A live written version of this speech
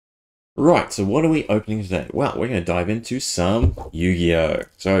Right, so what are we opening today? Well, we're going to dive into some Yu-Gi-Oh!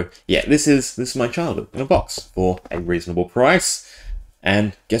 So, yeah, this is my childhood in a box for a reasonable price.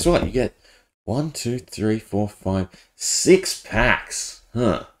 And guess what? You get 1, 2, 3, 4, 5, 6 packs.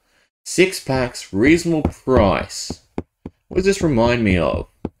 Huh. 6 packs, reasonable price. What does this remind me of?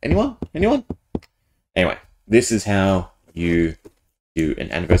 Anyone? Anyone? Anyway, this is how you do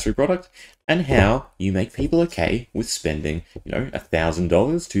an anniversary product and how you make people okay with spending, $1,000,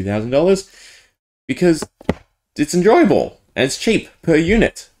 $2,000 because it's enjoyable and it's cheap per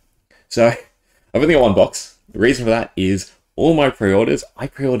unit. So I've only got one box. The reason for that is all my pre-orders, I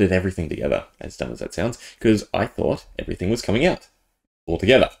pre-ordered everything together, as dumb as that sounds, because I thought everything was coming out all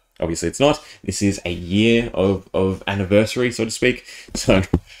together. Obviously it's not. This is a year of anniversary, so to speak. So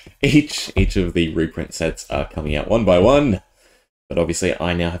each of the reprint sets are coming out one by one. But obviously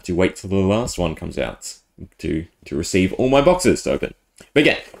I now have to wait till the last one comes out to receive all my boxes to open. But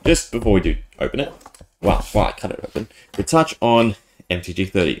again, just before we do open it, well, I cut it open, to touch on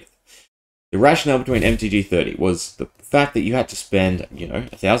MTG30. The rationale between MTG30 was the fact that you had to spend,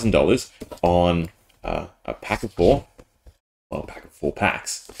 $1,000 on a pack of 4, well, a pack of 4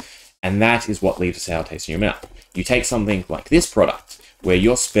 packs. And that is what leaves a sour taste in your mouth. You take something like this product, where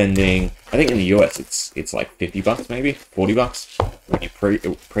you're spending, I think in the US it's like $50 maybe, $40. When you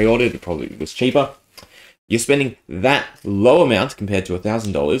pre-ordered, it probably was cheaper. You're spending that low amount compared to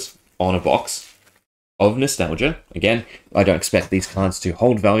 $1,000 on a box of nostalgia. Again, I don't expect these cards to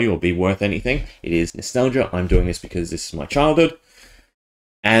hold value or be worth anything. It is nostalgia. I'm doing this because this is my childhood.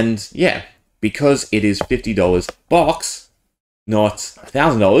 And yeah, because it is $50 box, not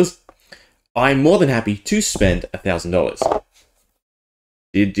 $1,000, I'm more than happy to spend $1,000.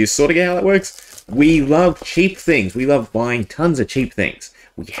 Do you sort of get how that works? We love cheap things. We love buying tons of cheap things.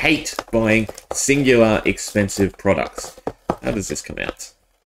 We hate buying singular expensive products. How does this come out? So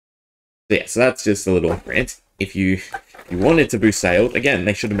yeah, so that's just a little rant. If you wanted to boost sales, again,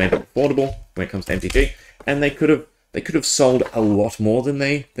 they should have made it affordable when it comes to MTG, and they could have sold a lot more than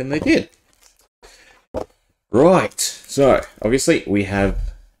they did. Right. So obviously we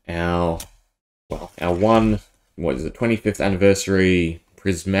have our 25th anniversary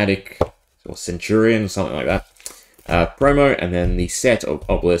Prismatic or Centurion or something like that promo, and then the set of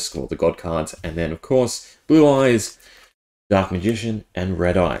Obelisk or the God cards, and then of course Blue Eyes, Dark Magician, and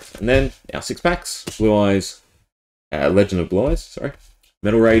Red Eyes, and then our 6 packs: Blue Eyes, Legend of Blue Eyes,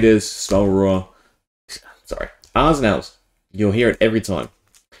 Metal Raiders, Spell Roar, R's and L's. You'll hear it every time.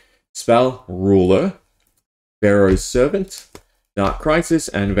 Spell Ruler, Pharaoh's Servant, Dark Crisis,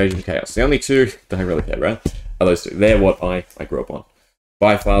 and Invasion of Chaos. The only two that I really care about are those two. They're what I grew up on.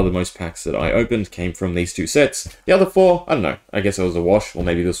 By far, the most packs that I opened came from these 2 sets. The other 4, I don't know. I guess it was a wash, or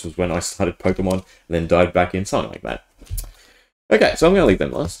maybe this was when I started Pokemon and then dived back in, something like that. Okay, so I'm going to leave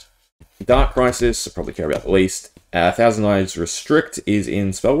them last. Dark Crisis, I probably care about the least. Thousand Eyes Restrict is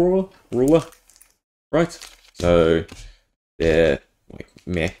in Spell Ruler, right? So they're like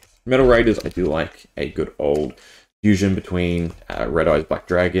meh. Metal Raiders, I do like a good old fusion between Red Eyes Black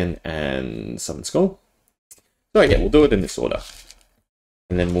Dragon and Summon Skull. So yeah, we'll do it in this order.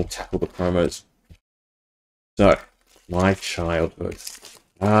 And then we'll tackle the promos. So, my childhood.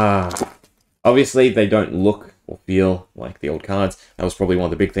 Obviously they don't look or feel like the old cards. That was probably one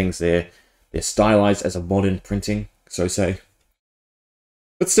of the big things there. They're stylized as a modern printing, so say.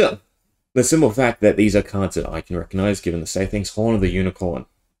 But still, the simple fact that these are cards that I can recognize, given the say things. Horn of the Unicorn.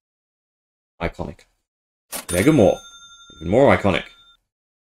 Iconic. Megamorph. Even more iconic.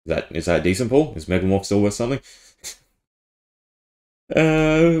 Is that a decent pull? Is Megamorph still worth something?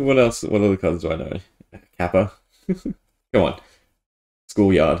 What else? What other cards do I know? Kappa. Come on.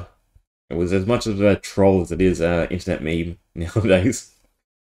 Schoolyard. It was as much of a troll as it is internet meme nowadays.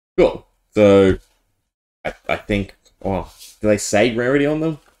 Cool. So, I think... Oh, do they say rarity on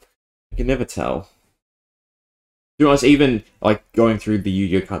them? I can never tell. To be honest, even like going through the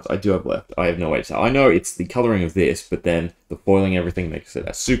Yu-Gi-Oh cards I do have left, I have no way to tell. I know it's the coloring of this, but then the foiling everything makes it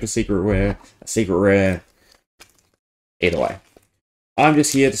a super secret rare, a secret rare. Either way. I'm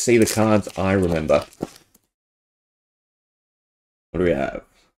just here to see the cards I remember. What do we have?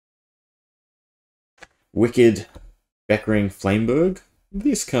 Wicked Beckering Flameberg.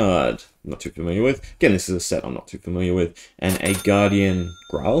 This card, I'm not too familiar with. Again, this is a set I'm not too familiar with. And a Guardian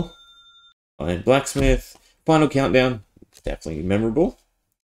Growl. Iron Blacksmith. Final Countdown. Definitely memorable.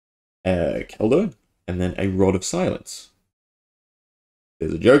 Keldo. And then a Rod of Silence.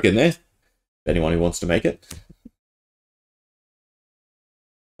 There's a joke in there. Anyone who wants to make it.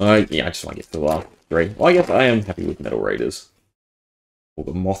 Yeah, I just want to get to the last 3. Well, I guess I am happy with Metal Raiders. All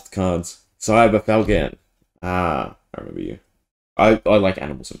the Moth cards. Cyber Falcon. I remember you. I like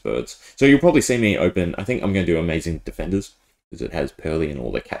animals and birds. So you'll probably see me open, I think I'm going to do Amazing Defenders, because it has Pearly and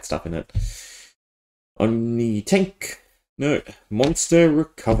all the cat stuff in it. Omni Tank. No, Monster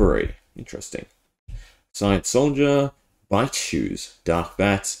Recovery. Interesting. Science Soldier, Bite Shoes, Dark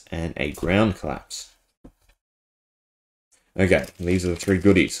Bats, and a Ground Collapse. Okay, these are the 3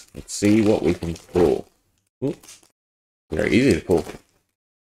 goodies. Let's see what we can pull. Ooh, very easy to pull.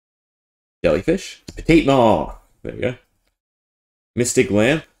 Jellyfish, Petite Maw. There we go. Mystic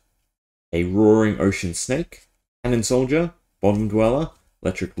Lamp, a Roaring Ocean Snake, Cannon Soldier, Bottom Dweller,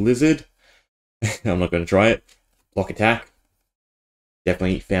 Electric Lizard. I'm not going to try it. Block Attack.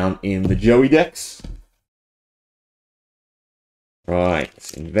 Definitely found in the Joey decks. Right,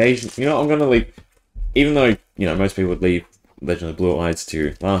 Invasion. You know, I'm going to leave, even though, you know, most people would leave Legend of Blue Eyes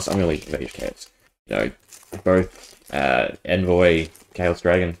to last, I'm going to leave Invasion Chaos. You know, both Envoy, Chaos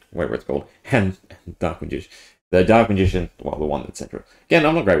Dragon, whatever it's called, and Dark Magician. The Dark Magician, well, the one that's central. Again,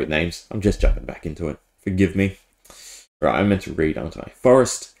 I'm not great with names. I'm just jumping back into it. Forgive me. Right, I'm meant to read, aren't I?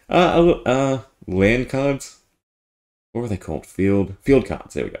 Forest. Land cards. What were they called? Field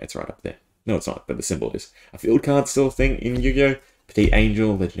cards. There we go. It's right up there. No, it's not, but the symbol is. A field card still a thing in Yu-Gi-Oh! Petite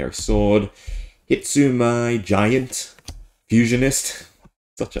Angel, Legendary Sword, Hitsumai Giant, Fusionist.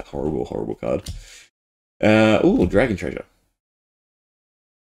 Such a horrible, horrible card. Ooh, Dragon Treasure.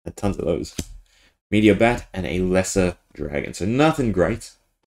 Had tons of those. Meteor Bat, and a Lesser Dragon. So nothing great,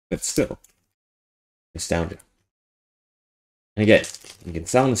 but still. Nostalgia. And again, you can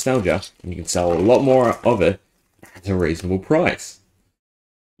sell nostalgia, and you can sell a lot more of it at a reasonable price.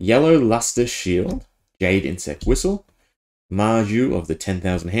 Yellow Luster Shield, Jade Insect Whistle, Marju of the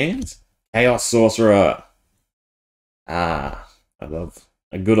 10,000 Hands, Chaos Sorcerer. Ah, I love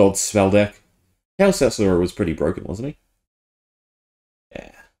a good old spell deck. Chaos Sorcerer was pretty broken, wasn't he?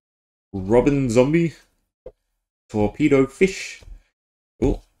 Yeah. Robin Zombie, Torpedo Fish.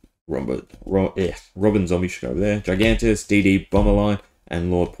 Oh, Robin Zombie should go over there. Gigantus, DD Bomberline,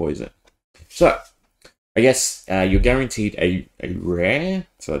 and Lord Poison. So, I guess you're guaranteed a rare.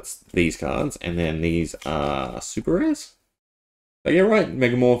 So that's these cards, and then these are super rares. But yeah, right.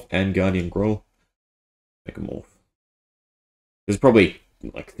 Megamorph and Guardian Growl. Megamorph. There's probably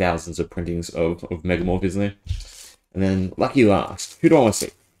like thousands of printings of Megamorph, isn't there? And then lucky last. Who do I want to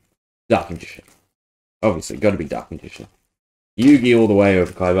see? Dark Magician. Obviously, got to be Dark Magician. Yugioh all the way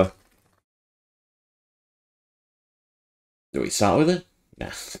over Kyber. Do we start with it?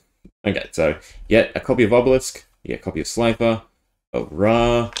 Nah. Okay, so you get a copy of Obelisk, you get a copy of Slifer, of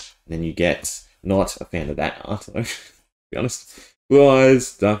Ra, and then you get, not a fan of that art, though, to be honest. Blue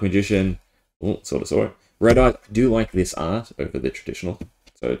Eyes, Dark Magician, sort of saw it. Red Eyes, I do like this art over the traditional,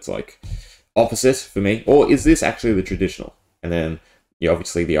 so it's like opposite for me. Or is this actually the traditional? And then, yeah,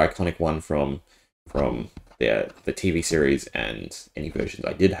 obviously the iconic one from the TV series and any versions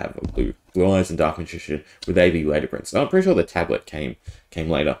I did have of Blue Eyes and Dark Magician, would they be later prints? No, I'm pretty sure the tablet came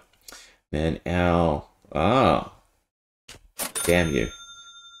later. Then damn you.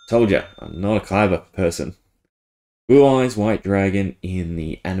 Told ya, I'm not a clever person. Blue Eyes, White Dragon in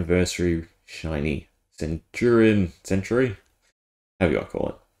the Anniversary Shiny Century? However you want to call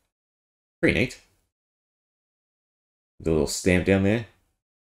it. Pretty neat. The little stamp down there.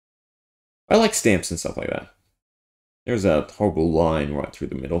 I like stamps and stuff like that. There's a horrible line right through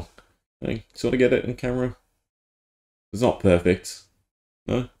the middle. I sort of get it in camera. It's not perfect.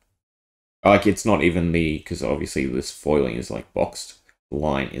 No? Like, it's not even the... Because obviously this foiling is, like, boxed. The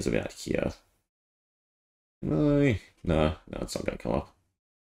line is about here. No, it's not going to come up.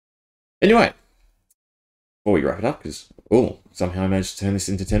 Anyway. Before we wrap it up, because... Oh, somehow I managed to turn this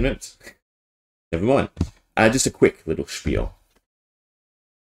into 10 minutes. Never mind. Just a quick little spiel.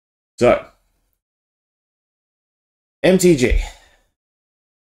 So... MTG.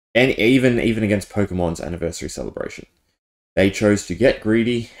 And even against Pokemon's Anniversary Celebration. They chose to get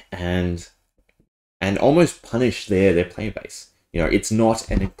greedy and almost punish their player base. You know, it's not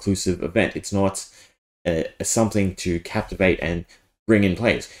an inclusive event. It's not something to captivate and bring in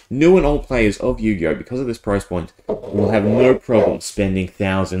players. New and old players of Yu-Gi-Oh! Because of this price point will have no problem spending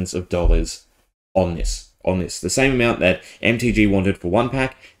thousands of dollars on this. The same amount that MTG wanted for one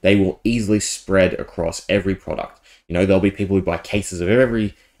pack, they will easily spread across every product. You know, there'll be people who buy cases of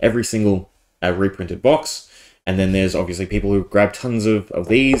every single reprinted box. And then there's obviously people who grab tons of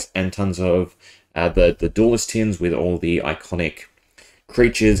these and tons of the Duelist tins with all the iconic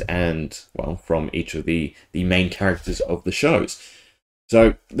creatures and, well, from each of the main characters of the shows.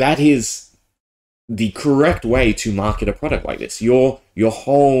 So that is the correct way to market a product like this. Your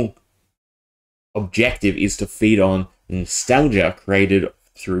whole objective is to feed on nostalgia created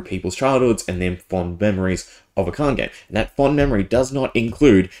through people's childhoods and their fond memories of a card game. And that fond memory does not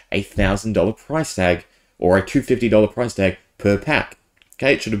include a $1,000 price tag or a $250 price tag per pack.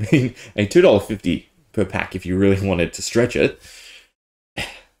 Okay, it should have been a $2.50 per pack if you really wanted to stretch it.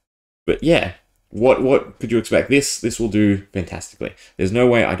 But yeah, what could you expect? This will do fantastically. There's no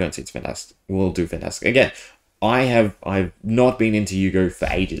way I don't see it's fantastic. Will do fantastic. Again, I've not been into Yugioh for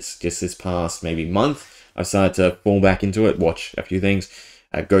ages. Just this past maybe month, I've started to fall back into it, watch a few things,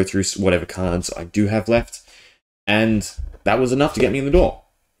 go through whatever cards I do have left, and that was enough to get me in the door.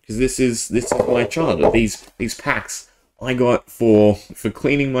 Because this is my childhood. These packs I got for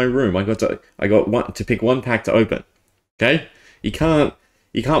cleaning my room. I got one to pick one pack to open. Okay, you can't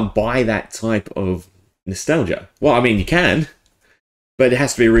buy that type of nostalgia. Well, I mean you can, but it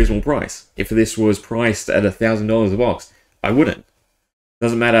has to be a reasonable price. If this was priced at $1,000 a box, I wouldn't.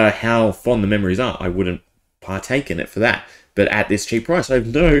 Doesn't matter how fond the memories are, I wouldn't partake in it for that. But at this cheap price, I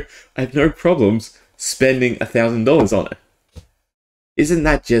have no problems spending $1,000 on it. Isn't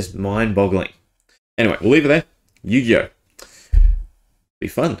that just mind-boggling? Anyway, we'll leave it there. Yu-Gi-Oh! Be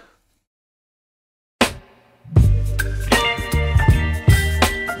fun.